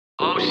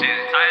shit,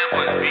 Stylez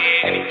was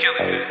big and he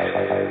killing it.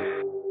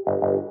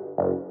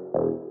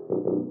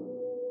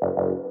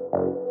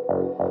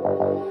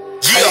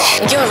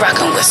 You're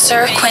rocking with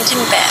Sir Quentin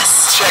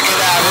Best. Check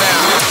it out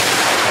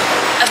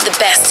now. Of the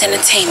best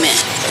entertainment.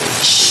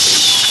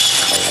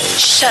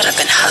 Shut up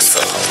and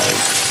hustle.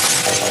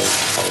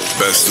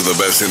 Best of the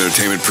Best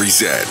Entertainment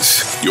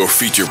presents your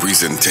feature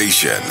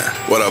presentation.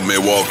 What up,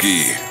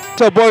 Milwaukee?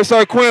 It's your boy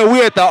Sir Quentin.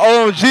 We at the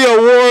OMG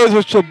Awards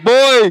with your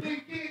boy.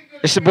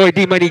 It's your boy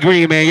D Money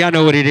Green, man. Y'all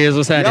know what it is.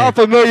 What's happening? Y'all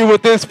familiar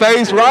with this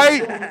face,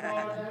 right?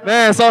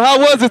 Man, so how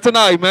was it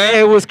tonight, man?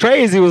 It was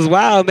crazy. It was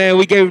wild, man.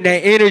 We gave him that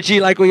energy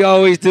like we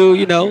always do,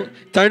 you know.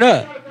 Turn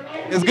up.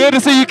 It's good to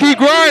see you keep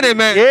grinding,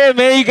 man. Yeah,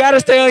 man. You got to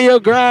stay on your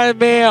grind,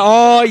 man,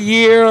 all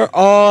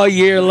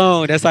year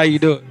long. That's how you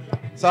do it.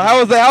 So how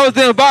was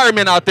the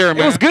environment out there,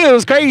 man? It was good. It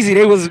was crazy.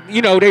 They was,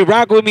 you know, they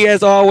rock with me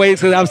as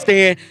always because I'm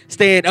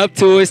staying up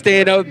to it,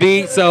 staying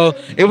upbeat. So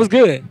it was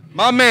good.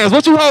 My man,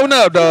 what you holding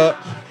up, dog?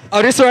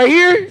 Oh, this right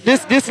here?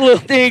 This little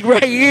thing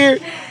right here?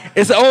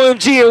 It's the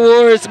OMG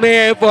Awards,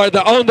 man, for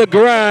the On The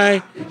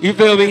Grind. You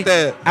feel me?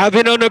 I've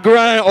been on the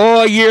grind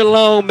all year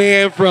long,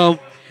 man, from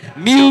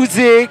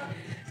music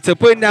to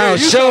putting out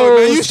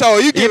shows.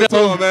 You give it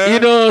to him, man. You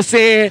know what I'm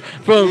saying?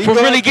 From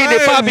really getting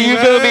it popping, you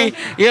feel me?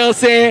 You know what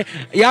I'm saying?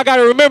 Y'all got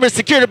to remember,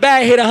 Secure the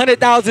Bag hit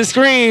 100,000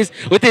 screens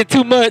within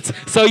 2 months.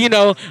 So, you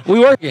know, we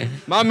working.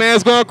 My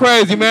man's going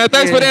crazy, man.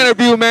 Thanks for the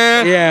interview,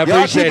 man. Yeah,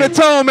 y'all keep it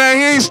tuned, man.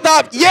 He ain't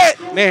stopped yet,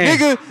 man.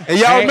 Nigga. And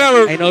y'all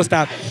remember. Ain't no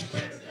stopping.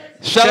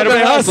 Shut up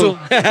and hustle.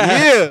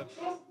 Yeah.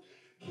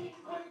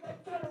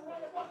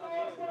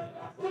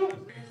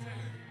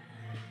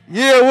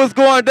 Yeah, what's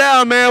going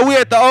down, man? We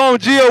at the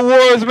OMG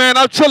Awards, man.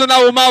 I'm chilling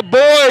out with my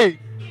boy.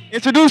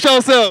 Introduce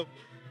yourself.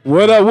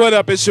 What up, what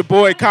up? It's your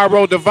boy,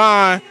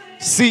 CHOO-CHOO,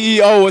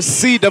 CEO of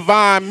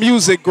C-DYVYNE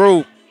Music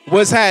Group.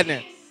 What's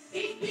happening?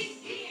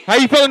 How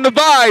you feeling the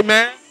vibe,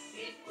 man?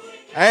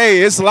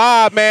 Hey, it's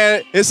live,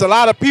 man. It's a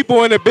lot of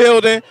people in the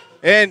building.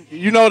 And,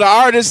 you know, the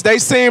artists, they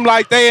seem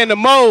like they in the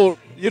mode.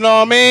 You know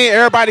what I mean?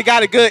 Everybody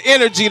got a good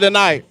energy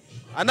tonight.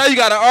 I know you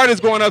got an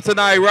artist going up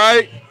tonight,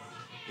 right?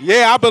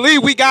 Yeah, I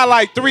believe we got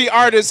like 3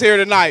 artists here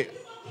tonight.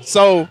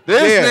 So,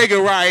 this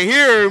nigga right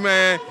here,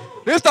 man.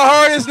 This the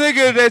hardest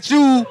nigga that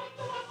you...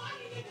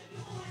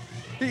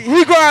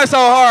 He grinds so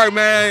hard,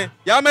 man.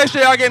 Y'all make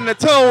sure y'all get in the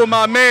tune with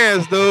my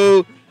mans,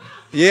 dude.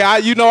 Yeah,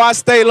 you know, I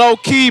stay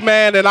low-key,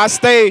 man, and I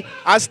stay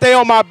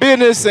on my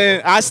business,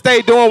 and I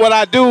stay doing what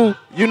I do,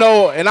 you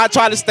know, and I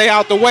try to stay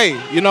out the way,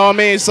 you know what I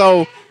mean?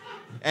 So...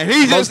 And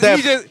he just in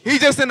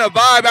the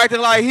vibe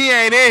acting like he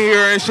ain't in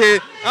here and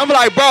shit. I'm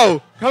like,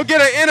 bro, come get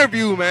an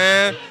interview,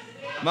 man.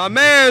 My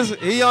man's,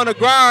 he on the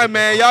grind,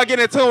 man. Y'all get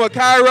in tune with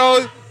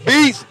Cairo,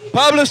 beats,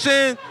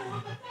 publishing.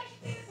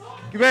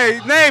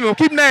 Man, name him,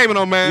 keep naming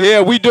them, man. Yeah,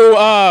 we do,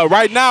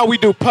 right now we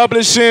do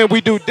publishing, we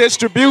do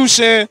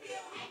distribution.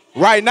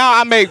 Right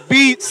now I make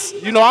beats.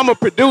 You know, I'm a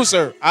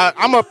producer.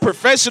 I'm a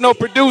professional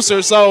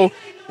producer, so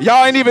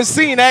y'all ain't even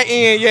seen that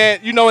end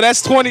yet. You know,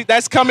 that's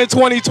coming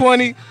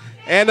 2020.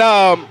 And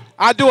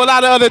I do a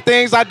lot of other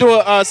things. I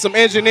do some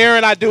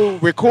engineering. I do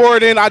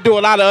recording. I do a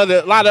lot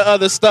of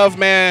other stuff,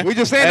 man. We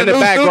just in the new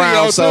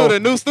background, studio too. The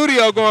new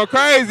studio going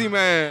crazy,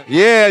 man.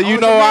 Yeah, you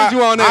know,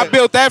 I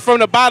built that from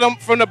the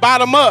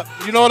bottom up.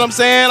 You know what I'm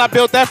saying? I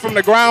built that from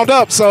the ground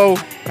up. So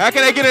how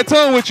can they get in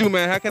tune with you,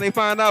 man? How can they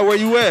find out where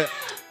you at?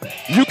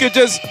 You can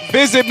just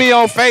visit me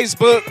on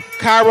Facebook,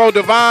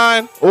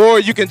 CHOO-CHOO, or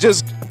you can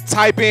just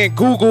type in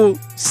Google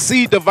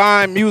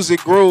C-DYVYNE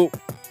Music Group.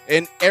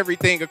 And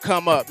everything will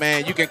come up,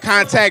 man. You can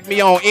contact me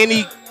on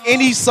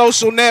any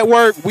social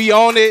network. We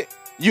own it.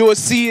 You will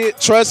see it.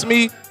 Trust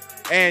me.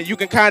 And you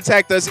can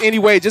contact us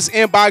anyway. Just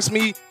inbox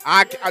me.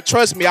 I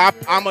trust me.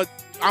 I'm a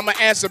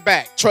answer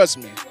back. Trust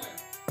me.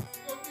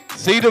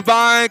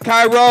 C-DYVYNE,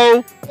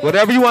 Cairo,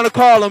 whatever you want to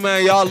call him,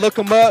 man. Y'all look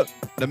him up.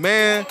 The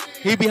man,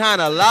 he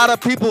behind a lot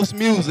of people's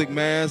music,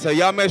 man. So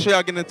y'all make sure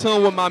y'all get in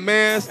tune with my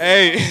mans.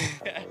 Hey,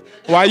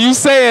 while you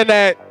saying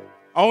that,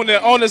 on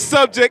the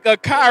subject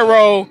of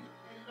Cairo.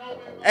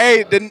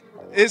 Hey,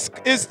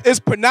 it's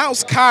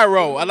pronounced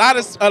Cairo. A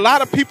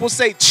lot of people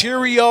say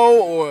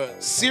Cheerio or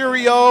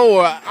cereal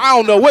or I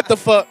don't know what the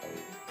fuck,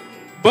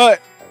 but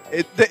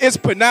it's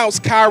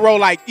pronounced Cairo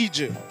like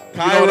Egypt. You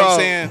know what I'm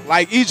saying?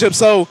 Like Egypt.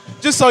 So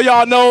just so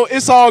y'all know,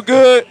 it's all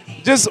good.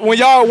 Just when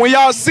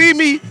y'all see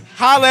me,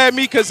 holla at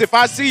me, cause if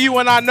I see you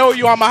and I know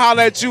you, I'ma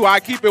holla at you. I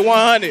keep it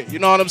 100. You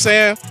know what I'm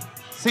saying?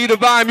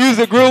 C-DYVYNE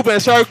Music Group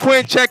and Sir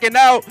Quentin checking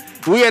out.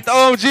 We at the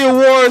OMG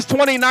Awards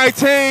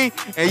 2019,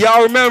 and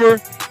y'all remember,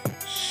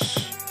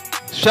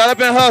 shut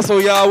up and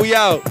hustle, y'all. We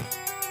out.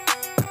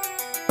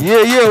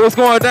 Yeah, what's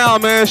going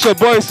down, man? It's your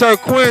boy Sir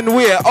Quentin.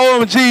 We at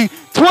OMG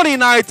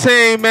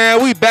 2019,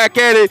 man. We back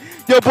at it.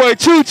 Your boy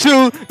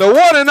CHOO-CHOO, the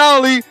one and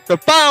only, the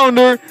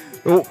founder.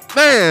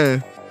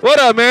 Man, what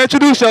up, man?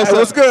 Introduce yourself. Hey,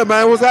 what's good,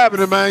 man? What's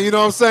happening, man? You know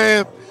what I'm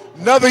saying?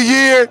 Another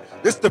year.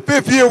 This is the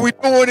 5th year we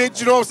doing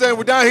it. You know what I'm saying?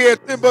 We're down here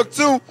at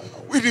Timbuktu.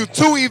 We do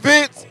 2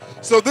 events.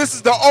 So this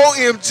is the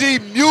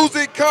OMG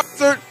music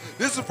concert.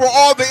 This is for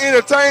all the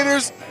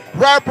entertainers,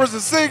 rappers,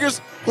 and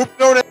singers who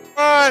know that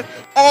grind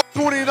all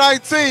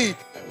 2019.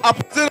 I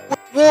presented with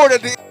the award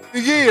at the end of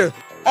the year.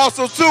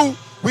 Also, too,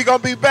 we're going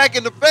to be back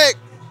in effect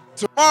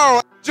tomorrow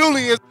at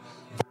Julian's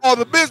for all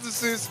the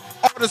businesses,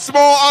 all the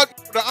small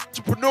the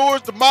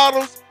entrepreneurs, the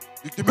models,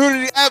 the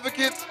community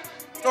advocates,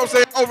 you know what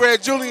I'm saying, over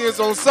at Julian's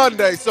on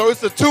Sunday. So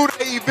it's a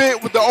 2-day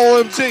event with the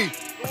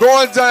OMG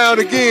going down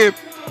again.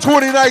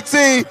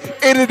 2019,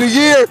 end of the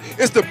year.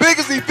 It's the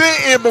biggest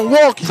event in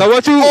Milwaukee. So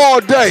what you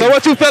all day? So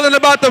what you feeling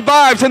about the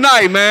vibe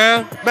tonight,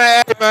 man?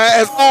 Man,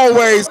 as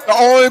always, the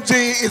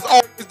OMG is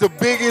always the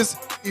biggest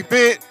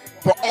event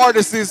for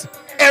artists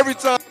every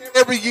time,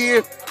 every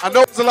year. I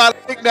know there's a lot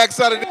of knickknacks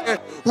out of there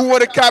who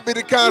want to copy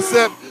the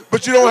concept,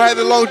 but you don't have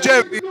the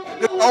longevity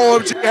that the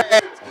OMG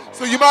has.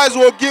 So you might as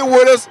well get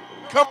with us.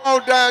 Come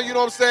on down, you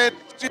know what I'm saying?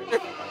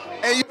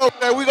 And you know what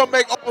I'm saying? We're going to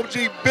make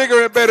OMG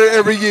bigger and better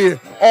every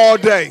year, all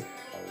day.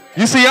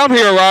 You see, I'm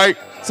here, right?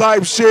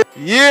 Type shit.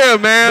 Yeah,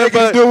 man.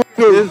 But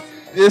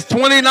it's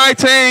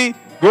 2019,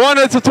 going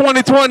into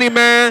 2020,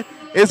 man.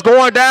 It's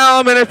going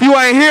down, and if you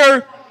ain't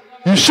here,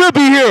 you should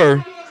be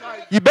here.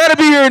 You better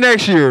be here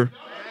next year.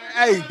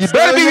 Hey, you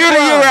better be here the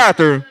year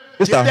after.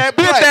 It's the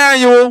 5th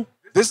annual.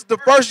 This is the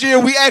first year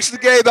we actually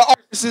gave the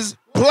artists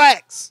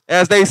plaques.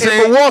 As they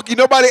say. In Milwaukee,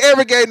 nobody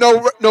ever gave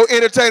no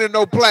entertainer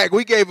no plaque.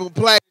 We gave them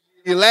plaques.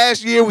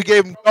 Last year, we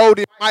gave them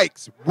golden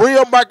mics,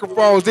 real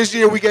microphones. This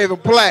year, we gave them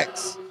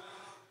plaques.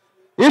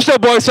 It's your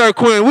boy, Sir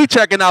Quinn. We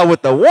checking out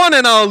with the one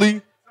and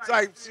only.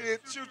 Type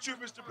shit. CHOO-CHOO,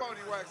 Mr.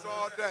 Ponywax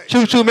all day.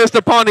 CHOO-CHOO,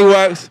 Mr.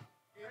 Ponywax.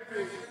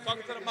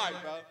 Talking to the mic,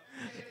 bro.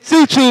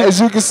 CHOO-CHOO. As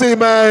you can see,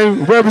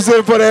 man,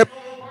 representing for that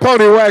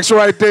Ponywax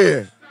right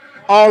there.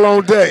 All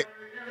on deck.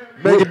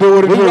 Make it do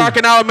what it do. We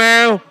rocking out,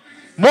 man.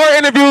 More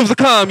interviews to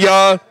come,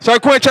 y'all. Sir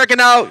Quinn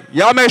checking out.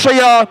 Y'all make sure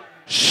y'all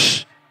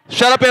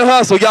shut up and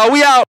hustle, y'all.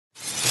 We out.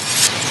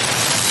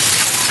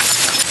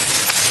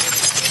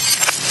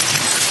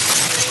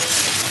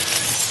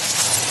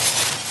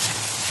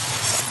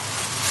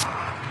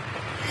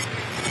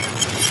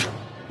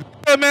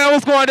 Hey man,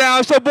 what's going down?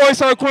 It's your boy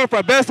Sir Quinn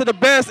from Best of the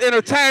Best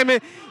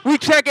Entertainment. We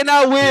checking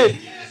out with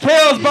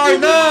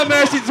KELZ-BARNONE,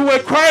 man. She's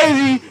went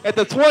crazy at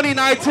the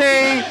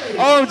 2019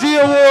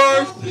 OMG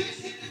Awards.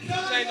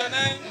 Change your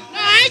name? No,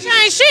 I ain't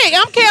changed shit.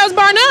 I'm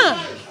KELZ-BARNONE.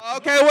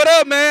 Okay, what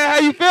up, man? How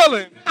you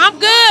feeling? I'm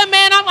good,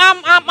 man.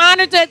 I'm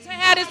honored to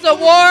have this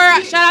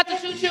award. Shout out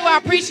to CHOO-CHOO. I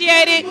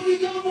appreciate it.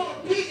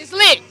 It's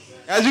lit.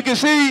 As you can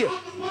see,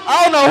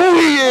 I don't know who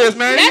he is,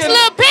 man. That's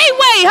Lil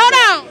Pee-wee. Hold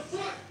on.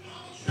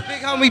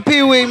 Big homie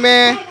Pee-wee,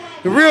 man.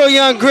 The real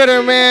young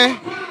gritter, man.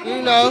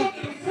 You know.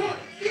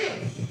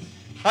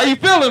 How you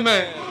feeling,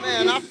 man?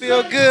 Man, I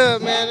feel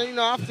good, man. You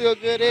know, I feel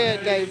good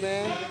every day,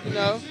 man. You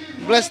know,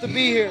 blessed to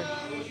be here.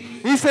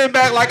 He's sitting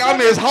back like I'm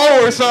his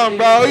hoe or something,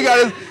 bro. He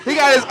got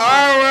his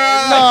arm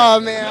around. No,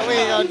 man, we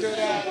ain't gonna do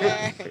that,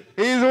 man.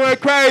 He's went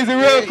crazy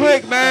real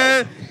quick,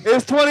 man.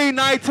 It's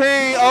 2019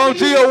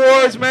 OMG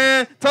Awards,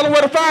 man. Tell them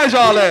where to find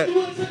y'all at.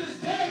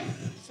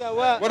 So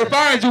what? Where to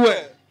find you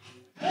at?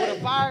 Where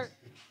to find?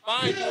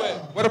 Find you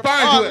at? Where to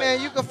find you at?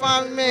 Man, you can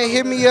find me, man.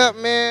 Hit me up,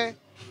 man.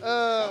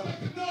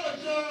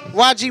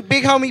 YG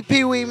Big Homie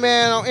Pee-wee,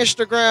 man, on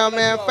Instagram,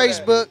 man,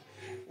 Facebook.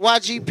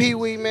 YG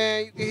Pee-wee,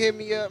 man. You can hit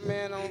me up,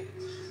 man, on,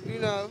 you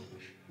know,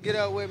 get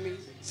up with me.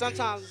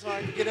 Sometimes it's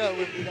hard to get up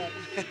with me, though.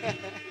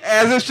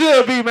 As it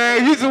should be,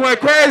 man. You just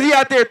went crazy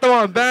out there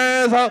throwing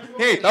bands.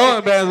 He ain't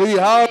throwing bands, but he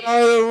holding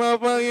on to the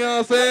motherfucker, you know what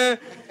I'm saying?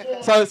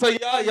 So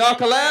y'all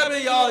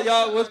collabing?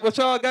 Y'all, what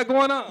y'all got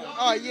going on?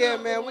 Oh, yeah,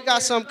 man. We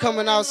got something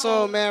coming out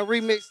soon, man.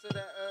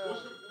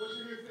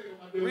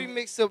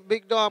 Remix of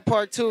Big Dog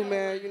Part 2,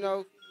 man. You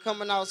know,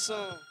 coming out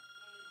soon.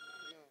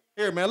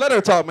 Here, man, let her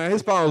talk, man.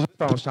 His phone's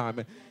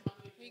chiming.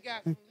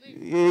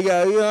 You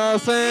know what I'm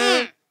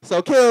saying?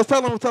 So, KELZ,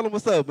 tell them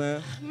what's up,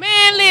 man.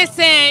 Man,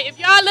 listen, if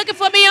y'all looking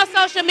for me on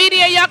social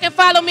media, y'all can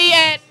follow me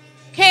at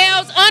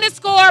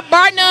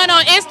KELZ_Barnone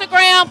on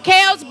Instagram.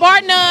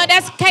 KELZ-BARNONE,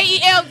 that's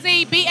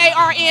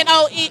KELZ-BARNONE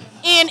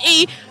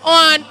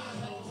on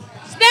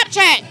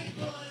Snapchat.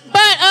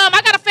 But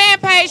I got a fan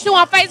page too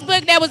on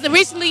Facebook that was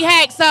recently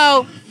hacked,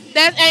 so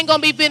that ain't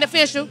gonna be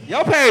beneficial.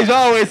 Your page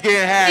always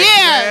getting hacked.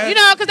 Yeah, man. you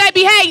know, because they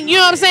be hating, you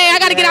know what I'm saying? I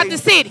gotta get out the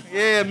city.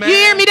 Yeah, man. You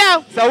hear me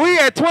though? So we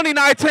at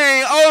 2019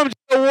 OMG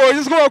Awards.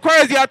 It's going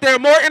crazy out there.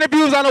 More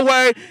interviews on the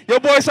way. Your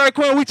boy Sir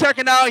Quinn, we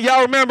checking out.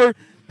 Y'all remember,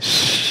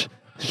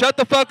 shut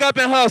the fuck up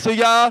and hustle,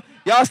 y'all.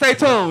 Y'all stay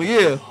tuned,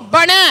 yeah.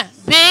 BURNEM,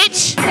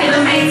 bitch.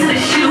 Tailor made to the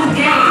shoe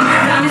game.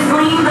 Diamonds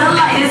gleam, the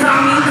light is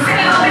on me.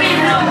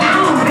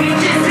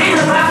 Bitches feel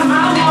about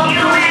my walk, you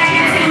know that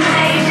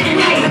intimidation.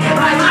 Hey,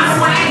 like my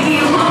swag,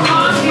 you look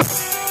on.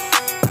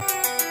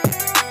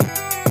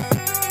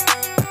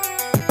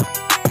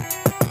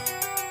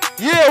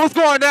 Yeah, what's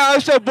going down?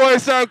 It's your boy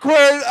Sir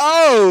Quinn.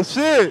 Oh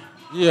shit.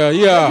 Yeah.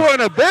 We're in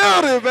the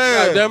building,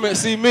 man. God damn it,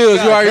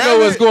 C-MILLZ, you already know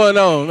what's going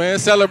on, man.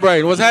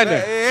 Celebrating. What's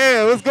happening?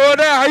 Yeah, what's going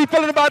on? How you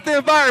feeling about the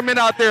environment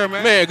out there,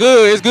 man? Man,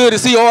 good. It's good to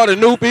see all the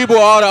new people,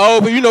 all the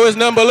old people. You know it's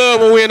nothing but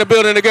love when we're in the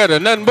building together.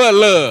 Nothing but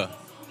love.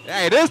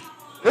 Hey, this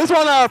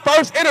one of our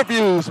first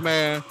interviews,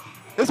 man.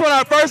 This one of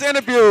our first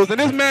interviews, and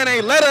this man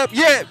ain't let up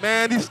yet,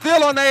 man. He's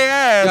still on their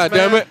ass, God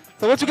man. damn it.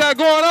 So what you got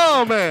going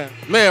on, man?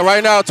 Man,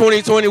 right now,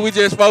 2020, we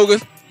just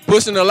focused,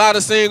 pushing a lot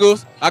of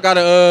singles. I got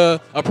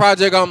a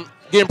project I'm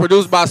getting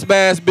produced by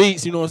Spaz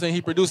Beats. You know what I'm saying?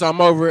 He produced,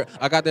 I'm over it.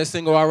 I got that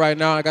single out right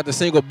now. I got the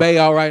single Bay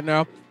out right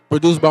now.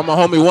 Produced by my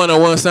homie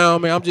 101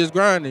 Sound, man. I'm just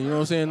grinding, you know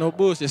what I'm saying? No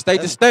bullshit.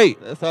 State to state.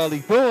 That's all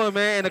he's doing,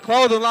 man. And the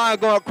clothing line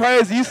going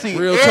crazy. You see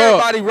Real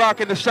everybody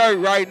rocking the shirt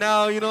right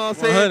now, you know what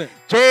I'm saying? 100.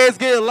 Dreads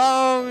getting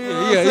long, you know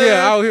what I'm saying?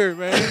 Yeah, out here,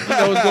 man. You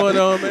know what's going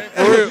on, man.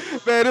 For real.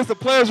 Man, it's a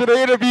pleasure to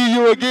interview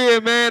you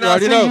again, man. You I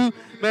already see know. you,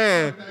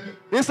 man.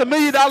 It's $1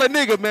 million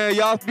nigga, man.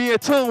 Y'all be in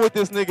tune with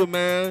this nigga,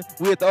 man.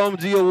 We at the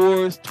OMG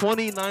Awards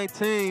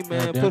 2019,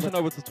 man. damn Pushing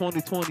over to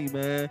 2020,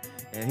 man.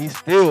 And he's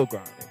still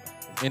grinding.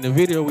 In the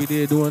video we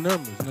did doing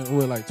numbers,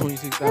 with like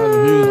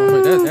 26,000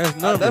 views. That's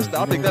numbers.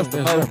 I think that's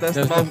the most. That's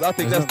the most. I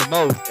think that's the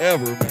most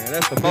ever, man.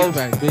 That's the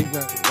most. Big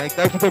fact.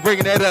 Thank you for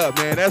bringing that up,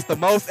 man. That's the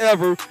most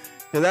ever.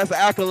 Cause that's an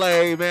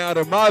accolade, man, out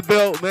of my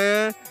belt,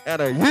 man,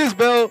 out of his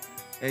belt.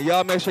 And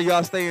y'all make sure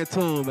y'all stay in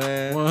tune,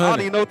 man. 100. I don't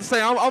even know what to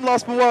say. I'm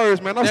lost for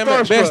words, man. I'm Damn it,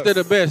 starstruck. best of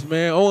the best,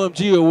 man.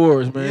 OMG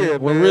Awards, man. Yeah,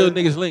 When man. real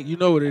niggas link, you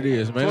know what it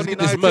is, man. Let's get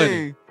this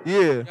money.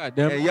 2019. Yeah. God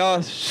damn it. And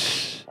y'all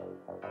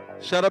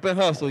shut up and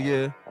hustle,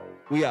 yeah.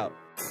 We out.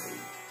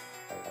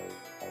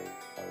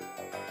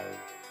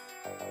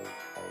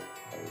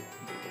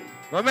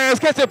 My man's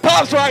catching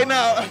pops right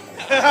now.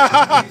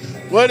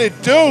 What it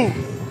do?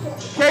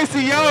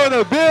 KCO in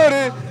the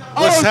building.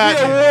 What's OMG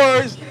happening?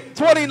 Awards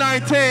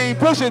 2019,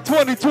 pushing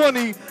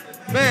 2020.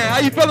 Man, how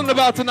you feeling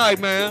about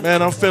tonight, man?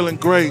 Man, I'm feeling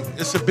great.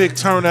 It's a big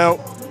turnout.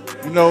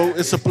 You know,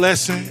 it's a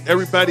blessing.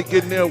 Everybody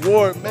getting their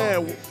award.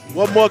 Man,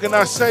 what more can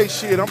I say?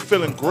 Shit, I'm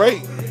feeling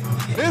great.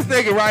 This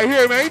nigga right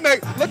here, man, he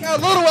look how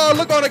little I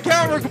look on the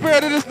camera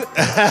compared to this.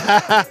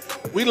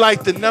 We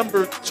like the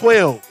number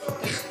 12.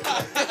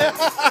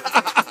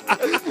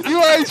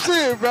 You ain't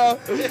shit, bro.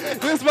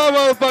 This my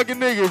motherfucking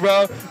nigga,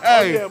 bro.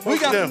 Hey, yeah, we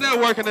got some most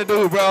networking to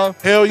do, bro.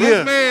 Hell yeah.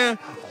 This man,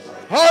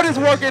 hardest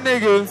working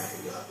nigga,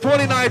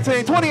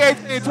 2019,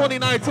 2018,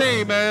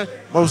 2019, man.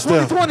 Most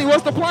 2020,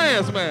 what's the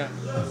plans, man?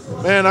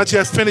 Man, I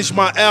just finished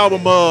my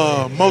album,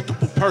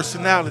 Multiple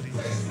Personalities.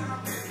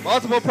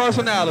 Multiple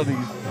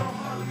personalities.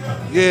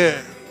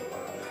 Yeah.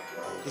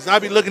 Because I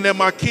be looking at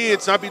my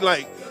kids, I be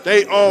like,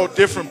 they all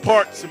different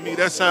parts of me.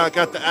 That's how I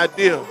got the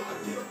idea.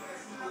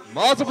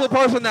 Multiple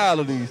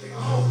personalities.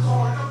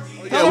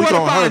 Yeah, Tell me we where to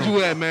gonna find hunt 'em.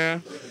 you at,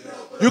 man.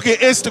 You can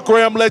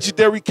Instagram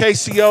Legendary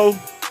KCO,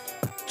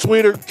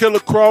 Twitter Killer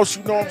Cross,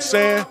 you know what I'm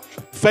saying?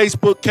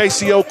 Facebook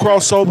KCO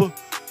Crossover.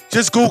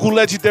 Just Google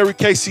Legendary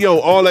KCO.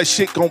 All that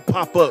shit gonna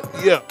pop up.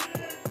 Yeah.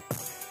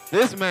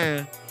 This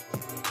man,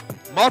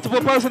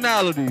 multiple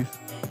personalities.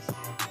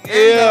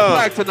 Yeah.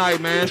 Black tonight,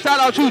 man. Shout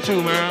out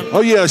CHOO-CHOO, man.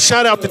 Oh yeah,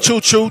 shout out to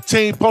CHOO-CHOO,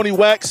 Team Pony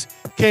Wax,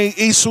 King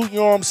Isu, you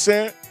know what I'm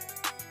saying?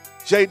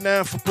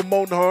 J9 for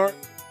promoting hard.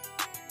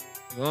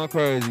 Going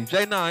crazy.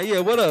 J9, yeah,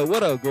 what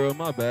up, girl?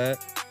 My bad.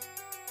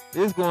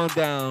 It's going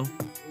down.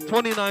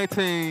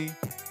 2019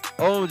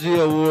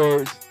 OMG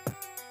Awards.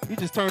 You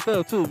just turned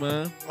up too,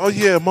 man. Oh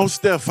yeah,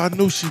 most def. I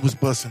knew she was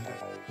busting.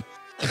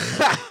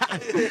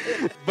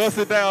 Bust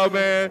it down,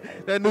 man.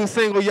 That new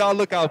single, y'all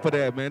look out for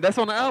that, man. That's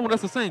on the album,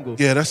 that's a single.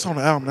 Yeah, that's on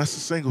the album. That's a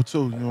single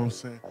too, you know what I'm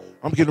saying?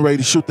 I'm getting ready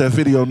to shoot that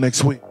video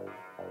next week.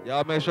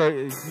 Y'all make sure,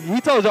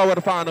 he told y'all where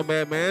to find him,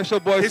 man. It's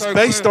your boy, It's Sir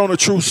based Quinn. on a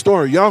true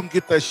story. Y'all can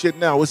get that shit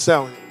now. It's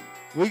out here.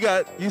 We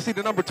got, you see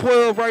the number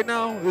 12 right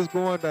now? It's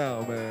going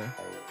down, man.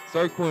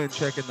 Sir Quinn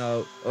checking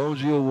out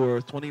OMG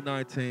Awards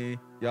 2019.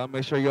 Y'all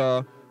make sure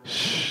y'all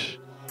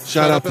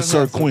Shout out to and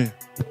Sir hustle. Quinn.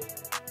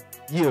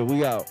 Yeah,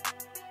 we out.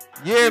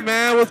 Yeah,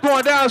 man. What's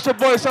going down? It's your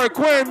boy, Sir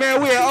Quinn,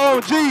 man. We at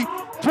OMG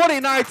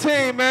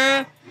 2019,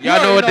 man.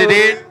 Y'all know what it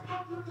is.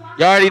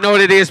 Y'all already know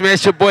what it is, man.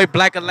 It's your boy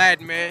Black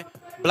Aladdin, man.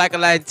 Black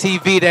Aladdin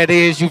TV, that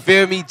is. You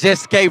feel me?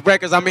 Just K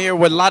Records. I'm here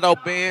with Lotto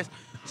Bands.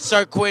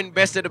 Sir Quinn,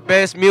 best of the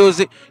best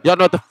music. Y'all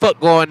know what the fuck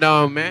going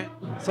on, man.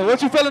 So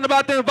what you feeling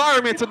about the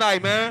environment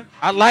tonight, man?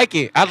 I like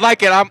it. I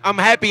like it. I'm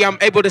happy I'm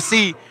able to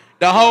see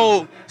the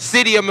whole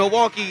city of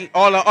Milwaukee,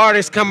 all the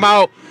artists come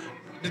out,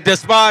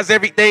 despise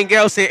everything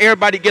else, and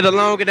everybody get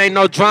along, and ain't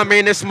no drama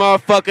in this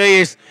motherfucker.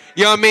 Is,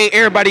 you know what I mean?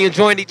 Everybody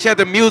enjoying each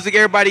other music,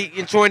 everybody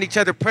enjoying each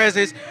other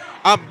presence.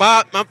 I'm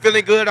Bob, I'm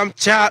feeling good, I'm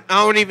chopped.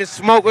 I don't even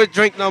smoke or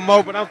drink no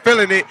more, but I'm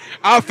feeling it.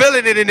 I'm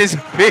feeling it in this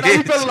bitch.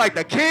 You feeling like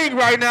the king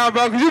right now,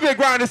 bro, because you've been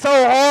grinding so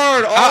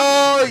hard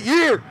all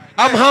year.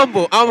 I'm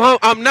humble.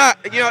 I'm not,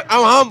 you know,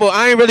 I'm humble.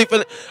 I ain't really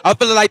feeling, I'm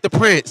feeling like the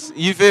prince.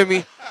 You feel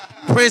me?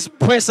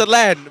 Prince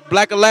Aladdin,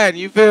 Black Aladdin,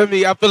 you feel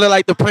me? I'm feeling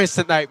like the prince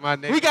tonight, my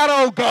nigga. We got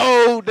on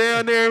gold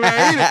down there,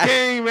 man. He the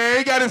king, man.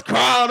 He got his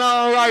crown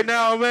on right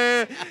now,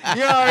 man.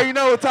 You already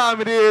know what time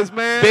it is,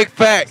 man. Big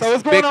facts. So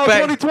what's going Big on facts.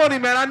 2020,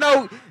 man? I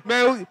know,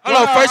 man.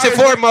 Hold on, first and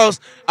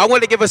foremost, I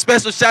want to give a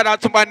special shout out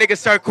to my nigga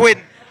Sir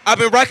Quentin. I've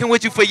been rocking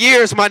with you for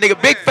years, my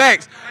nigga. Big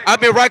facts. I've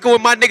been rocking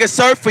with my nigga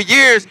Sir for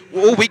years.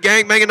 Ooh, we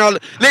gang banging all.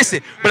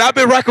 Listen, but I've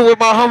been rocking with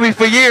my homie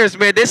for years,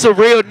 man. This a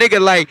real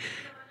nigga. Like,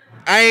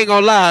 I ain't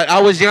gonna lie. I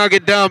was young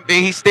and dumb,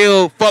 and he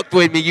still fucked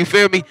with me. You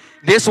feel me?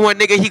 This one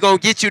nigga, he gonna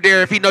get you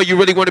there if he know you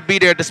really want to be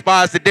there.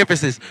 Despise the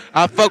differences.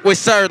 I fuck with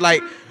Sir.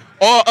 Like,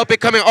 all up and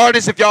coming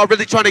artists, if y'all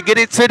really trying to get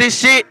into this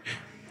shit,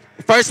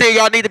 first thing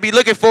y'all need to be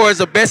looking for is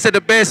a best of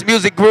the best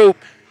music group,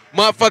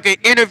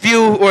 motherfucking interview,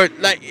 or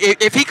like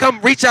if he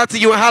come reach out to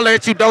you and holler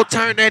at you, don't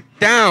turn that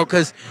down,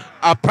 cause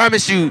I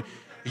promise you,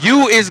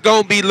 you is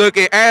gonna be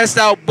looking ass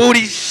out,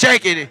 booty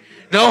shaking.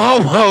 No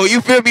homo,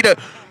 you feel me?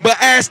 But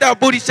ass out,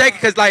 booty shaking,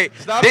 cause like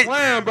Stop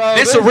playing, bro.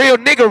 This a real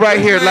nigga right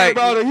here, like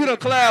bro. He done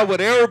collab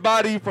with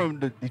everybody from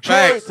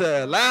Detroit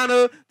to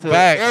Atlanta to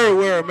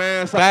everywhere,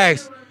 man. So,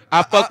 Facts.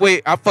 I fuck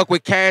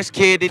with Cash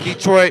Kid in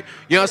Detroit.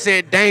 You know what I'm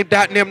saying? Dame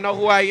Dot and them know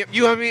who I am.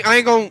 You know what I mean? I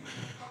ain't gonna.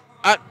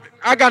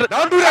 I gotta.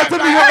 Don't do that to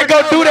me. I ain't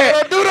gonna do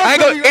that. I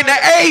ain't gonna. In the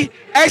A,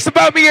 ask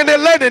about me in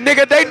Atlanta,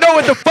 nigga. They know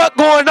what the fuck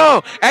going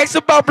on. Ask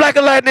about Black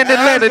Aladdin in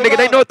Atlanta, nigga.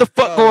 They know what the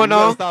fuck going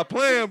on. Stop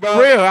playing, bro.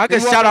 For real, I can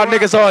shout out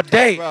niggas all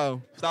day.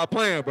 Bro, stop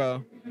playing,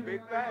 bro.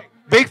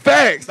 Big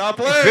facts. Stop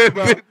playing,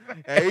 bro.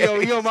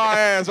 Hey, he on my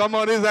ass. I'm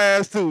on his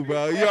ass too,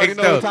 bro. You already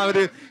know what time it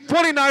is.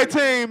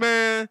 2019,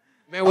 man.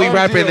 Man, we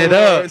wrapping it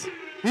up.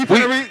 He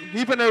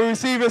finna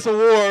receive his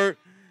award.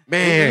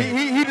 Man,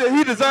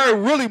 he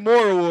deserved really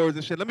more awards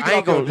and shit. Let me get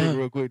off that nigga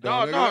real quick,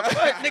 No, dog.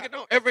 nigga,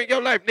 don't ever in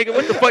your life, nigga.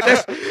 What the fuck?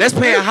 That's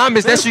paying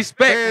homage. That's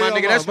respect, my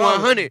nigga. That's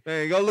 100.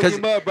 Man, go look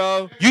him up,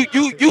 bro.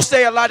 You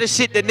say a lot of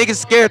shit that niggas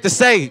scared to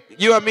say.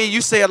 You know what I mean?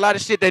 You say a lot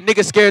of shit that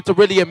niggas scared to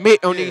really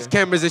admit on these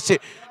cameras and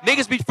shit.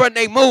 Niggas be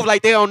fronting they move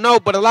like they don't know,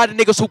 but a lot of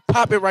niggas who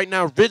popping right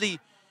now really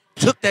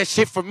took that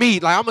shit from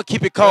me. Like, I'm gonna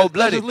keep it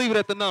cold-blooded. Just leave it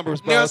at the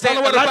numbers, bro. You know what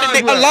I'm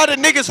saying? A lot of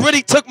niggas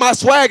really took my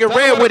swag and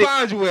ran with it.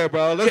 Find you at,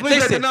 bro. Let's leave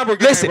it at the number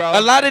game, Listen, bro.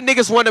 a lot of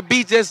niggas want to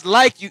be just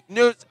like you.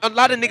 A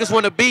lot of niggas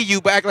want to be you,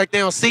 but act like they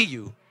don't see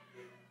you.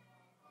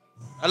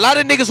 A lot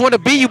of niggas want to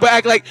be you, but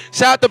act like,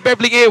 shout out to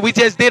Beverly Inn, we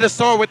just did a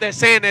song with that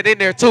saying that in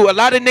there too. A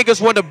lot of niggas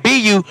want to be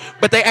you,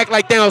 but they act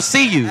like they don't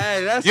see you.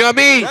 Hey, you know what I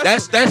mean?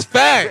 That's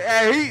fact.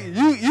 Hey,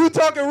 you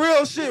talking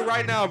real shit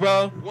right now,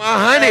 bro.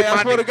 100, hey,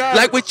 my nigga. God.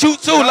 Like with you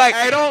too. Like,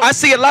 I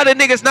see a lot of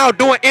niggas now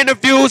doing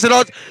interviews and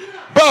all.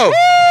 Bro,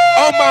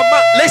 oh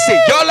my, listen,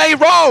 y'all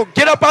ain't wrong.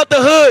 Get up out the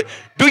hood,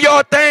 do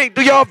y'all thing,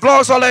 do y'all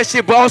vlogs, all that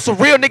shit, but on some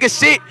real nigga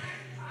shit.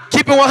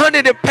 Keep it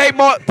 100 and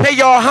pay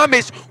y'all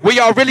homage where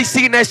y'all really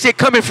seeing that shit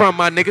coming from,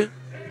 my nigga.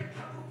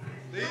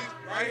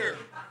 Right here.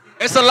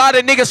 It's a lot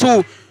of niggas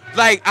who,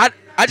 like,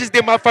 I just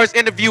did my first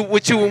interview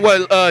with you in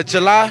what,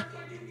 July?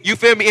 You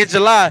feel me? In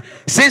July.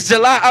 Since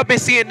July, I've been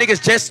seeing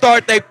niggas just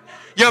start they, you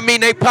know what I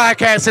mean, they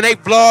podcasts and they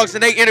vlogs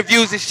and they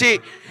interviews and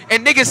shit.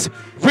 And niggas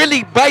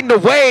really biting the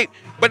wave,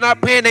 but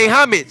not paying their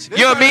homage. You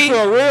know what I mean?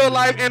 It's a real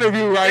life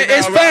interview right now.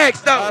 It's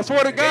facts, though. I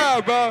swear to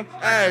God, bro.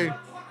 Hey.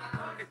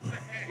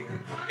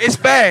 It's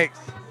facts.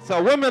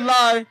 So women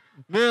lie,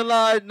 men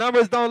lie,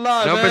 numbers don't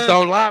lie, Numbers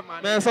don't lie,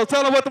 my man. So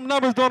tell them what them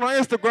numbers doing on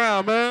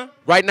Instagram, man.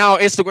 Right now on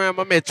Instagram,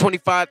 I'm at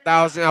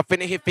 25,000. I'm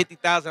finna hit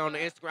 50,000 on the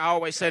Instagram. I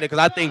always say that because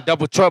I think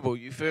double trouble.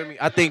 You feel me?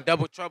 I think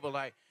double trouble.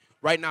 Like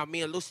right now,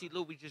 me and Lucy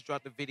Lou, we just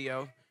dropped a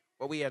video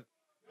where we had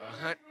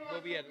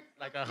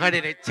like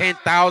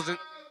 110,000.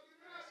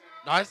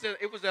 No,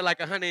 it was at like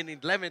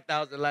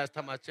 111,000 last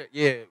time I checked.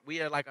 Yeah, we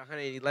had like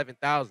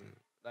 111,000.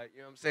 Like, you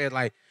know what I'm saying?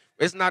 Like,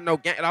 it's not no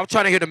game. I'm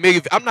trying to hit a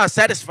million. I'm not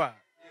satisfied.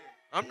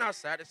 I'm not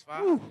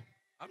satisfied. Ooh.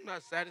 I'm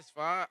not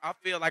satisfied. I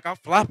feel like I'm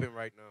flopping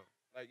right now.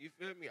 Like, you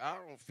feel me? I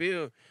don't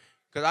feel,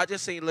 because I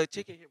just seen Lil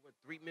Chicken hit with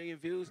 3 million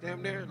views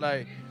damn near.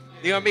 Like,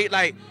 you know what I mean?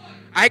 Like,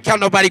 I ain't count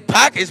nobody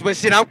pockets, but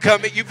shit, I'm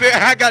coming. You feel?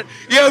 I got,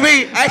 you know what I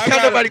mean? I ain't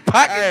count nobody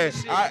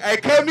pockets. Hey,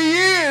 cut me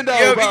in, though, You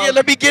know what I mean? Yeah,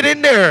 let me get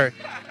in there.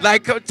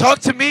 Like, talk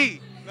to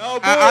me. No,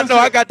 I know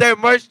I got that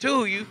merch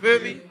too. You feel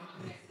me?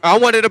 I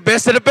wanted the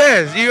best of the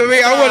best. You know what I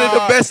mean? I wanted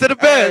the best of the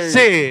best.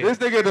 Hey, Shit. this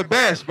nigga the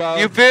best, bro.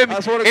 You feel me?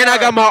 And I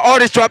got my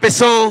artist dropping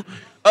soon.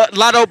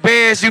 Lotto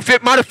bands. You feel?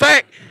 Matter of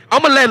fact,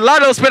 I'm gonna let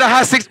Lotto spit a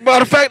hot 6.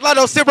 Matter of fact,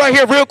 Lotto, sit right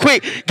here real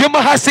quick. Give him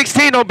a hot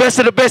 16 on Best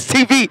of the Best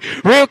TV.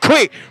 Real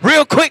quick,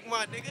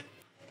 my nigga.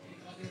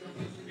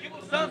 Give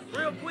him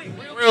something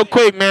real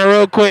quick, man.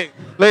 Real quick.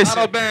 Listen.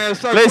 Lotto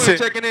bands. Listen.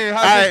 Checking in.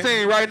 Hot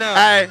 16 right now.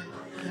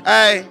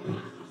 Hey.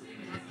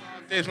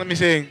 Let me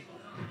see.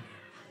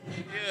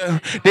 Yeah.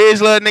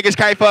 These little niggas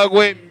can't fuck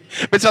with me.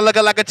 Bitch, I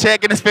looking like a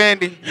check in a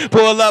Fendi.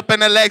 Pull up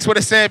in the Lex with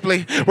a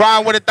Simply.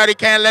 Rhyme with a 30,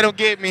 can't let them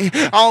get me.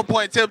 On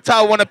point,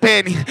 tiptoe, want a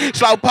penny.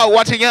 Slow poke,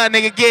 watch a young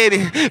nigga get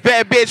it.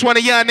 Bad bitch, want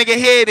a young nigga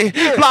hit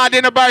it. Flying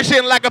in the bird,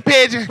 shitting like a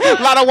pigeon.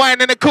 Lot of wine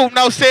in the coop,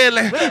 no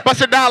ceiling.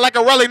 Bust it down like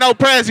a rolling, no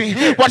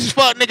present. Watch these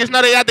fuck niggas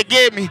know they have to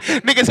get me.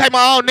 Niggas hate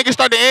my own, niggas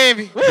start to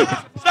envy.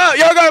 Stop,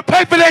 y'all gotta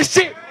pay for that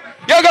shit.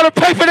 Y'all gotta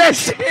pay for that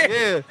shit.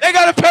 Yeah. They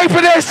gotta pay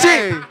for that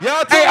shit.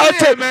 Y'all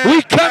tell me, man.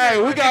 We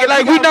coming.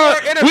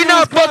 We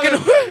not fucking.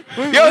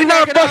 We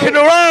not fucking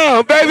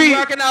around, baby. We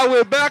rocking out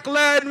with Black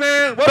Aladdin,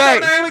 man. What's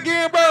your name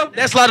again, bro?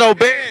 That's Lotto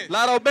Bands.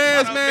 Lotto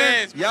Bands,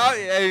 man. Y'all,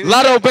 hey,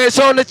 Lotto Bands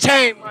on the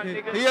chain, my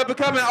nigga. He a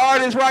becoming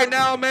artist right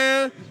now,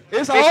 man.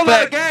 It's a whole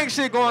lot of gang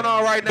shit going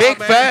on right now, Big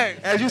man.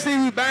 fact. As you see,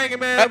 we banging,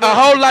 man. A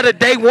whole lot of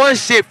day one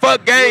shit.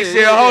 Fuck gang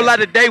shit. A whole lot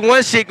of day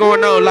one shit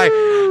going on. Like,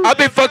 I've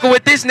been fucking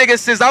with this nigga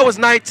since I was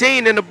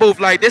 19 in the booth.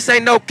 Like, this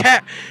ain't no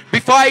cap.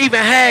 Before I even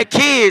had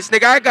kids,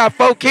 nigga, I got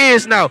 4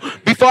 kids now.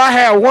 Before I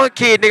had 1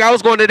 kid, nigga, I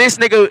was going to this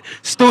nigga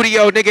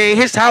studio, nigga, in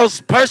his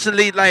house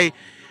personally. Like,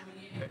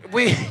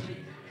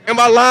 am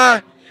I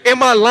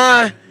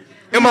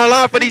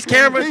lying for these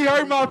cameras? He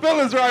hurt my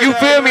feelings right You now,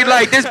 feel me? man.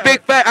 Like, this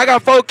big fat, I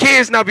got 4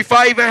 kids now. Before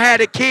I even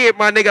had a kid,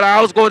 my nigga, like,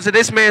 I was going to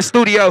this man's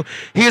studio.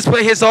 He was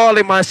putting his all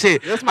in my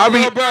shit. That's my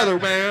little brother,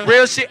 man.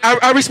 Real shit.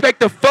 I respect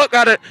the fuck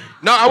out of.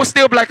 No, I was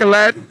still Black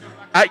Aladdin.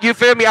 You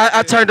feel me?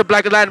 I turned to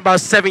Black Aladdin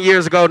about 7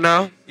 years ago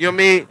now. You know what I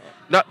mean?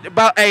 No,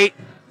 about 8.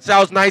 So I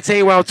was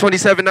 19 when I was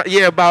 27.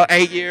 Yeah, about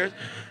 8 years.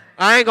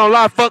 I ain't gonna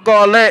lie, fuck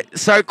all that.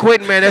 Sir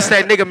Quentin, man, that's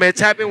that nigga, man.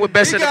 Tap in with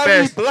best of the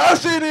best.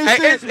 Blushing and Hey,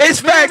 shit.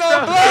 it's facts,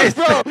 though.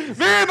 Blush, bro.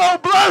 Man,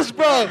 don't blush,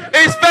 bro.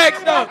 It's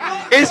facts, though.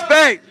 It's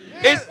facts.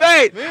 It's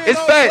facts.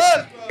 It's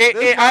facts.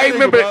 And I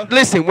remember,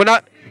 listen, when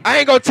I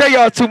ain't gonna tell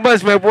y'all too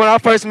much, man, but when I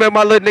first met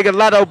my little nigga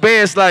Lotto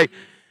Bands, like,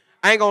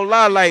 I ain't gonna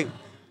lie, like,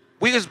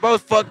 we was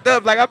both fucked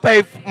up. Like, I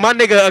paid my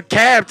nigga a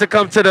cab to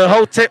come to the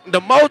hotel,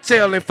 the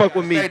motel and fuck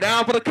with me. Stay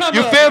down for the come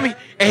You up. feel me?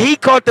 And he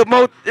caught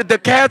the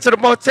cab to the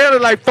motel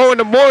at like 4 in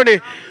the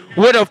morning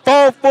with a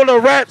phone full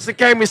of raps and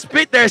came and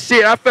spit that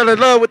shit. I fell in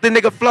love with the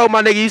nigga Flow,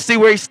 my nigga. You see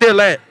where he's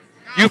still at.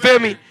 You feel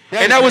me?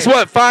 And that was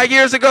what, 5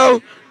 years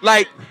ago?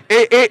 Like,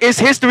 it's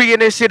history in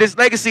this shit. It's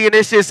legacy in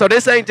this shit. So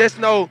this ain't just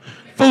no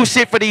fool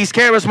shit for these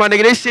cameras, my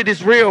nigga. This shit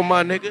is real,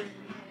 my nigga.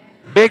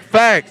 Big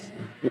facts.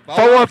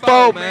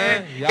 414,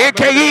 man.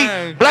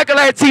 NKE, Black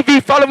Aladdin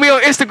TV. Follow me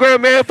on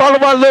Instagram, man. Follow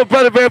my little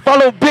brother, man.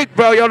 Follow Big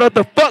Bro. Y'all know what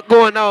the fuck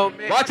going on,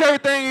 man. Watch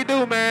everything you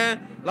do,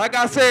 man. Like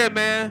I said,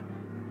 man.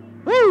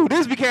 Woo,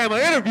 this became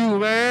an interview,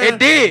 man. It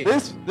did.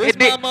 This It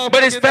did. my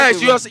But it's motherfucking facts.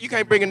 interview. You also, you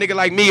can't bring a nigga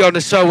like me on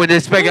the show with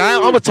this figure.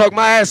 I'm gonna talk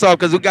my ass off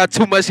because we got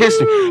too much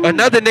history.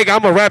 Another nigga,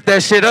 I'm gonna wrap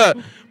that shit up.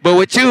 But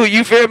with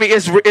you feel me?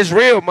 It's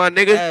real, my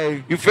nigga.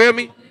 Hey. You feel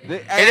me?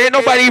 And ain't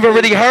nobody even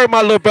really heard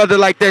my little brother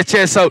like that,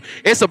 Chess. So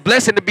it's a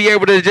blessing to be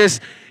able to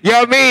just, you know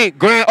what I mean?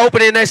 Grand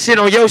opening that shit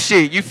on your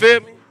shit. You feel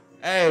me?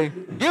 Hey,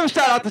 give a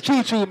shout out to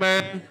CHOO-CHOO,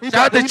 man. Shout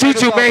out to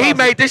CHOO-CHOO, man. He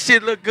made this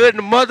shit look good in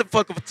the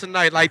motherfucker for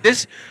tonight. Like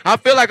this, I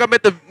feel like I'm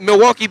at the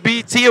Milwaukee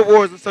BT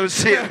Awards or some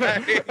shit.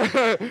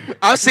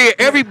 I see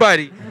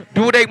everybody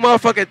do their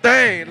motherfucking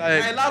thing.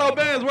 Like, Hey, Lotto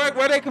Bands,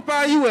 where they can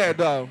find you at,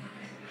 though?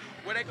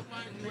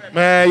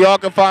 Man, y'all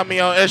can find me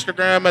on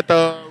Instagram at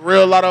the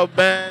Real Lotto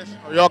Bands,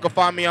 or y'all can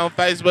find me on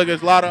Facebook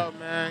as Lotto,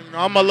 man. You know,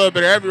 I'm a little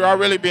bit everywhere. I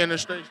really be in the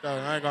streets, though.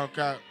 I ain't gonna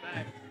cut.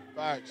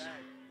 Facts.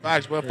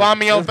 Facts. But find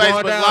me on It's going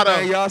Facebook, down, Lotto.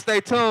 man. Y'all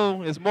stay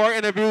tuned. There's more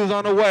interviews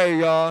on the way,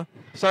 y'all.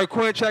 Sir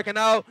Quinn checking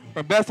out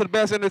from Best of the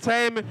Best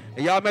Entertainment.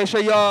 And y'all make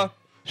sure y'all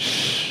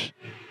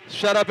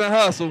shut up and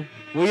hustle.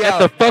 We Shut out.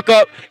 the fuck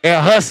up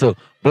and hustle.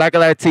 Black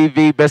Aladdin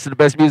TV, Best of the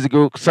Best Music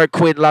Group, Sir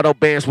Quinn, Lotto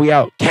Bands, we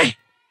out. Okay.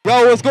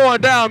 Yo, what's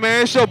going down,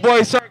 man? It's your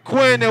boy, Sir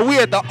Quinn, and we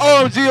at the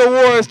OMG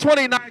Awards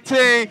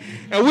 2019,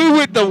 and we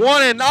with the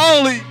one and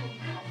only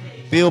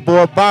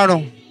BILLBOARD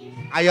BURNEM.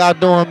 How y'all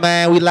doing,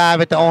 man? We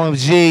live at the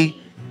OMG.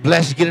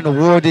 Blessed to get an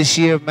award this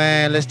year,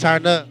 man. Let's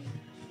turn up.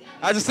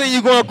 I just seen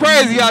you going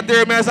crazy out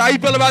there, man. So how you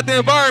feel about the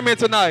environment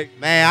tonight?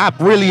 Man,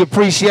 I really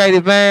appreciate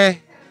it,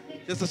 man.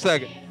 Just a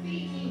second.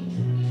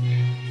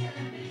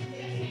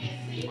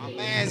 My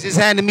man's just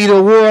handed me the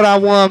award I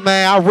won,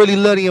 man. I really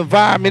love the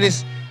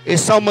environment.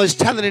 It's so much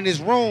talent in this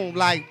room.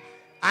 Like,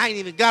 I ain't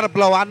even got to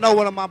blow. I know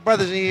one of my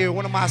brothers in here,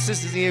 one of my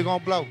sisters in here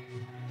gonna blow.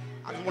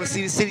 I just want to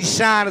see the city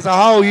shine as a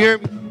whole, you hear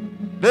me?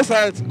 This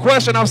is a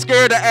question I'm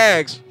scared to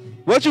ask.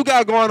 What you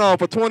got going on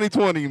for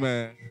 2020,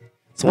 man?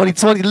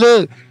 2020,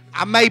 look,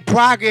 I made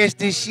progress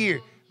this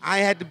year. I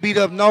ain't had to beat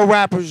up no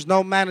rappers,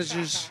 no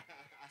managers,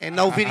 and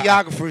no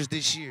videographers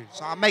this year.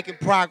 So I'm making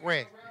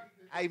progress.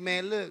 Hey,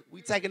 man, look,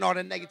 we taking all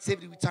the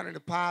negativity, we turning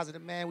it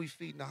positive, man. We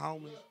feeding the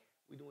homeless.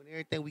 We doing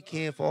everything we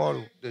can for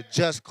all the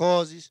just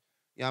causes.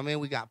 You know what I mean?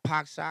 We got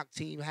Pac Shock,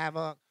 Team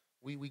Havoc.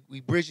 We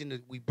bridging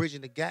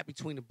the gap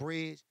between the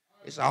bridge.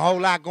 It's a whole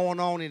lot going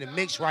on in the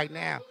mix right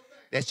now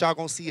that y'all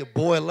gonna see it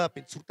boil up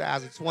in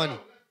 2020.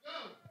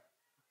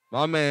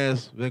 My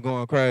man's been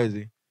going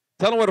crazy.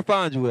 Tell them where to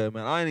find you at,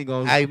 man. I ain't even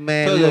gonna. Hey,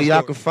 man, tell look, your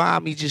y'all story. can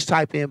find me. Just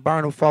type in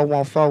BURNEM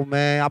 414,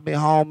 man. I've been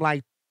home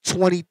like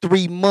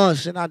 23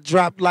 months, and I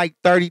dropped like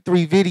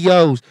 33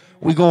 videos.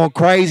 We going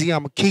crazy.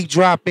 I'm going to keep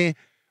dropping.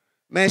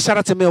 Man, shout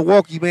out to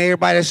Milwaukee, man.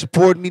 Everybody that's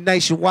supporting me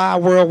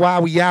nationwide,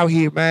 worldwide. We out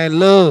here, man.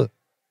 Love.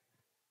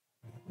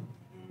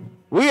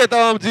 We at the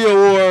OMG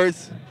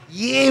Awards.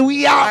 Yeah,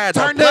 we out. I had the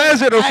Turn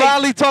pleasure up. to Hey,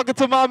 finally talking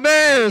to my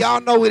man.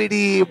 y'all know what it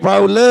is,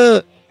 bro.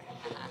 Love.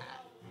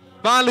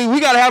 Finally, we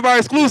gotta have our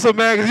exclusive,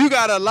 man, because you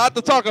got a lot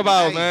to talk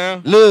about,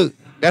 man. Look,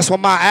 that's why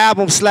my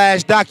album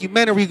 /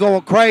 documentary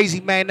going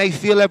crazy, man. They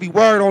feel every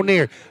word on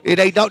there.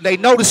 They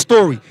know the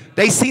story.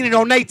 They seen it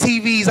on their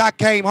TVs. I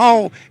came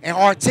home and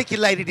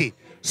articulated it.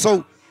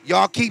 So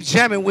y'all keep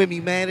jamming with me,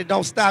 man. It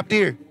don't stop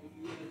there.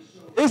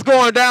 It's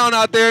going down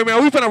out there,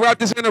 man. We finna wrap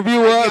this interview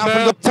up,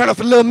 man. I'm turn up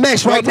a little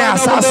mesh right now,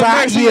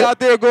 Southside. Yeah. Out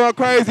there going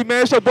crazy,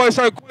 man. It's your boy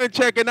Sir Quinn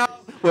checking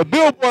out with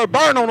BILLBOARD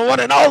BURNEM on the one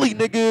and only,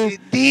 nigga.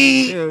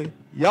 Indeed. Yeah.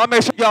 Y'all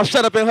make sure y'all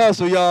shut up and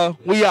hustle, y'all.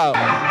 We out.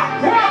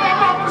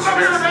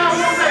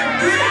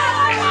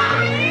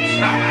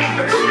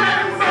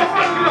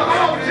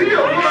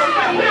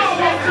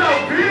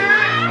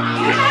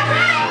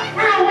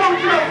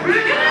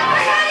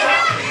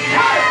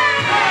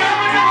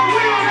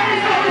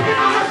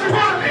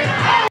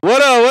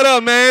 What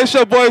up, man? It's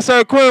your boy,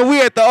 Sir Quinn.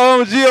 We at the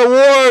OMG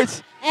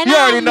Awards. And you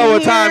already know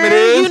what time it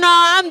is. You know,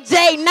 I'm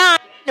J9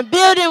 in the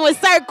building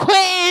with Sir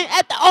Quinn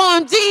at the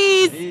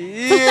OMGs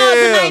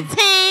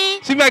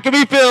 2019. She making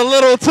me feel a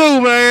little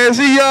too, man.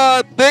 She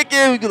thick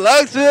and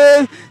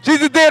luxurious. She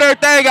just did her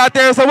thing out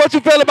there. So what you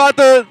feel about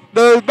the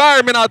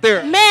environment out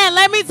there? Man,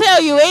 let me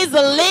tell you, it's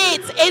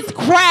lit, it's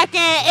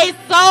cracking, it's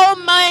so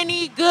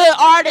many good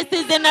artists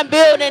in the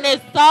building.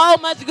 There's so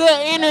much good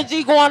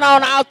energy going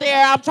on out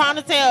there. I'm trying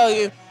to tell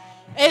you.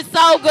 It's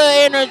so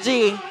good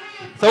energy.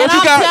 So what I'm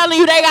you got? telling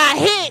you, they got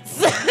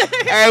hits.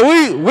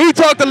 Hey, we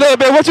talked a little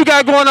bit. What you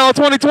got going on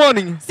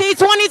 2020? See,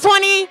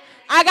 2020,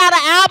 I got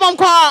an album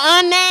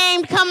called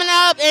Unnamed coming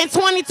up in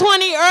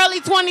 2020, early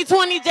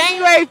 2020,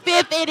 January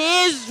 5th. It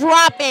is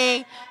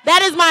dropping.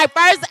 That is my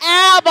first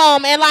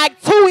album in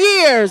like 2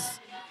 years.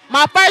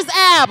 My first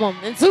album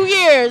in 2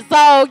 years.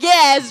 So,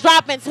 yeah, it's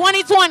dropping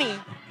 2020.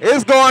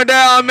 It's going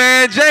down,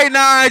 man.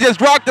 J9 just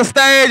rocked the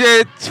stage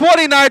at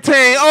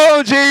 2019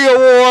 OMG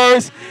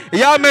Awards.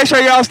 Y'all make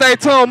sure y'all stay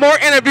tuned. More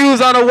interviews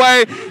on the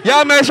way.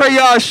 Y'all make sure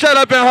y'all shut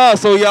up and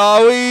hustle,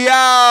 y'all. We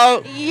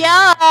out.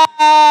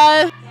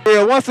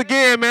 Yeah, once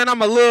again, man,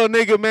 I'm a little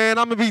nigga, man.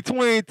 I'm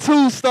between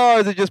two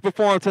stars that just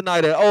performed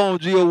tonight at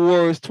OMG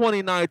Awards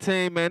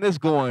 2019, man. It's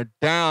going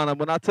down. And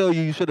when I tell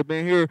you, you should have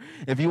been here.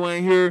 If you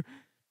ain't here,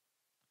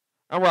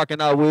 I'm rocking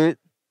out with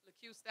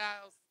Laque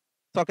Stylez.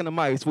 Talking to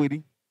Mike,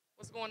 sweetie.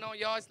 What's going on,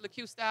 y'all? It's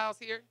Laque Stylez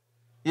here.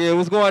 Yeah,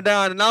 what's going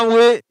down? And I'm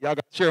with, y'all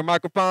got to share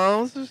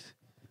microphones.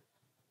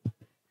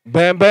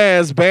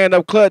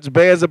 BandUpClutch,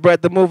 Bands of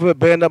Breath the Movement,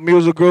 Band Up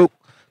Music Group,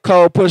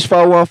 Code Push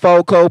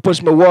 414, Code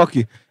Push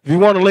Milwaukee. If you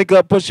want to link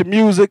up, push your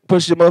music,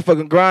 push your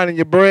motherfucking grind and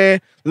your brand,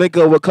 link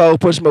up with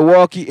Code Push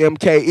Milwaukee,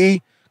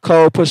 MKE,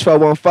 Code Push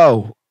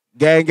 414.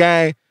 Gang,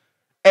 gang.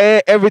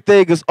 And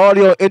everything is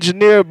audio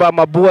engineered by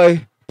my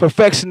boy,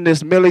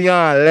 perfectionist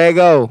Million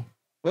Lego.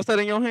 What's that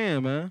in your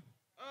hand, man?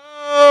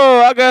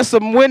 Oh, I got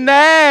some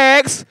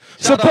Winnax,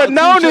 some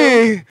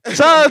Panoni.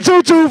 Shout out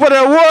to CHOO-CHOO for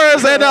the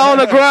awards and on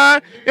the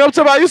grind. You know what I'm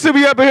talking about? You see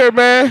me up in here,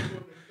 man.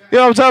 You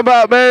know what I'm talking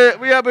about,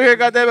 man? We up in here,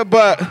 goddammit,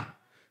 but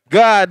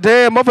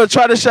goddamn, I'm gonna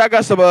try this shit. I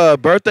got some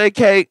birthday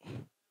cake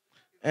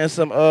and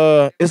some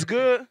it's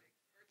good.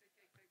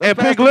 And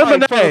pink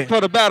lemonade.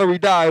 For the battery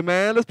die,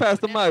 man. Let's pass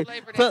the mic.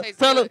 Tell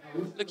her.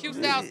 Laque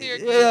Stylez here.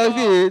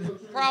 Yeah,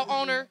 proud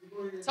owner,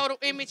 Total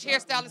Image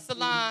Hairstylist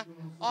Salon.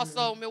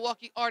 Also,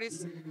 Milwaukee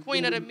artist,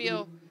 Queen of the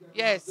Mill.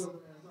 Yes.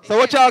 So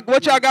what y'all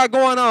got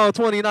going on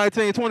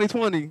 2019,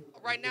 2020?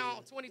 Right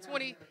now,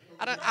 2020,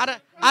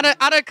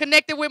 I done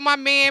connected with my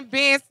man,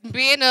 Bands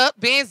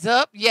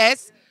Up,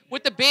 yes,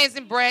 with the Bands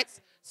and Brats.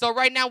 So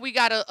right now we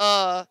got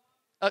a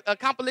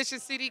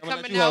compilation CD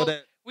coming out.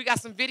 We got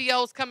some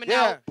videos coming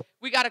out.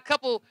 We got a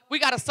couple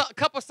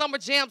summer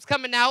jams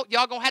coming out.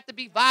 Y'all gonna have to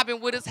be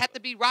vibing with us, have to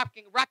be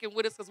rocking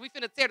with us, because we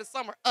finna tear the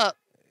summer up.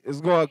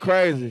 It's going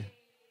crazy.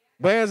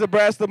 Bands of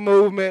Brats the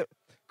Movement.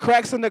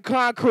 Cracks in the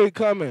Concrete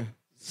coming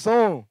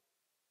soon.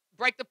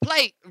 Break the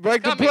Plate.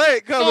 Break the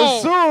Plate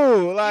coming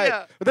soon. Like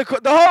the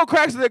whole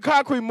Cracks in the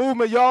Concrete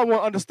movement, y'all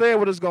won't understand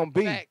what it's gonna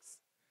be. Facts.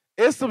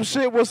 It's some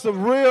shit with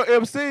some real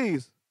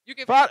MCs. You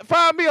can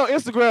find me on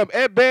Instagram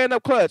at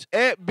BandUpClutch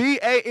at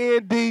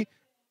BandUpClutch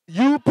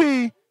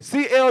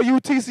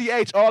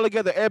all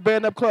together at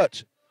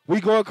BandUpClutch.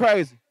 We going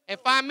crazy. And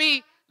find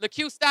me,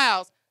 Laque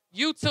Stylez,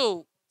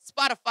 YouTube,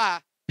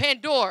 Spotify,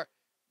 Pandora,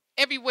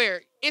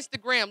 everywhere.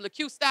 Instagram,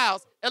 Laque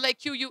Stylez,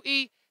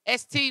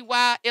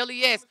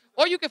 LAQUESTYLES.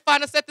 Or you can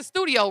find us at the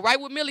studio, right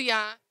with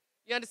Million.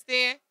 You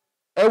understand?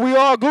 And we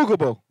all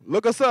Googleable.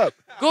 Look us up.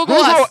 Google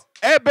us.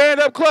 At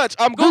BandUpClutch.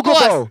 I'm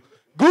Googleable.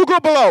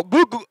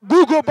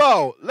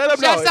 Googleable. Let them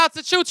know. Shouts out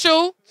to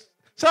CHOO-CHOO.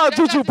 Shout out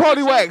to CHOO-CHOO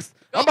Pony Wax.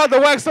 I'm about to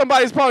wax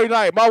somebody's pony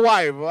night. My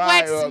wife.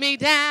 Wax me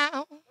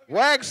down.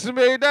 Wax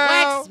me down.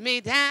 Wax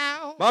me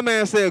down. My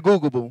man said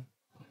Googleable.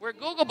 We're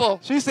Googleable.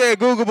 She said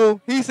Googleable.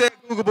 He said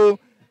Googleable.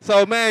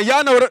 So, man,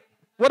 y'all know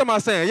what am I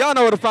saying? Y'all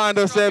know where to find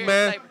us at,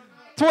 man.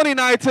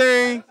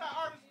 2019.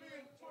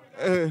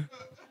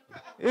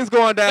 It's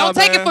going down, Don't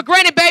take it for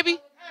granted, baby.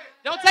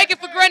 Don't take it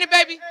for granted,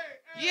 baby.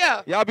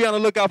 Yeah. Y'all be on the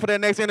lookout for that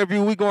next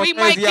interview. We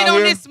might get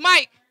on this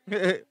mic.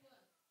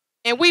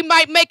 And we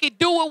might make it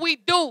do what we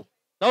do.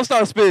 Don't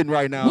start spitting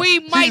right now. We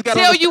might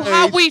tell you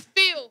how we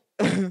feel.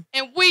 And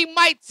we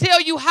might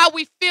tell you how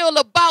we feel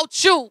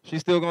about you.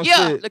 She's still going to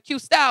spit. Laque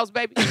Stylez,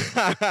 baby.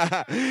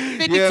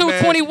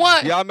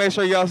 52-21. Y'all make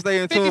sure y'all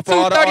stay in tune for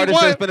all the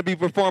artists that's going to be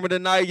performing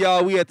tonight,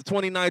 y'all. We at the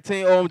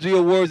 2019 OMG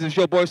Awards. It's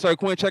your boy, Sir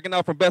Quinn, checking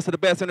out from Best of the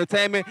Best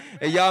Entertainment.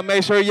 And y'all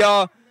make sure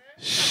y'all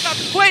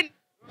shut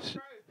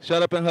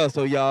up and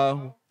hustle,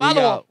 y'all.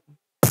 Follow him.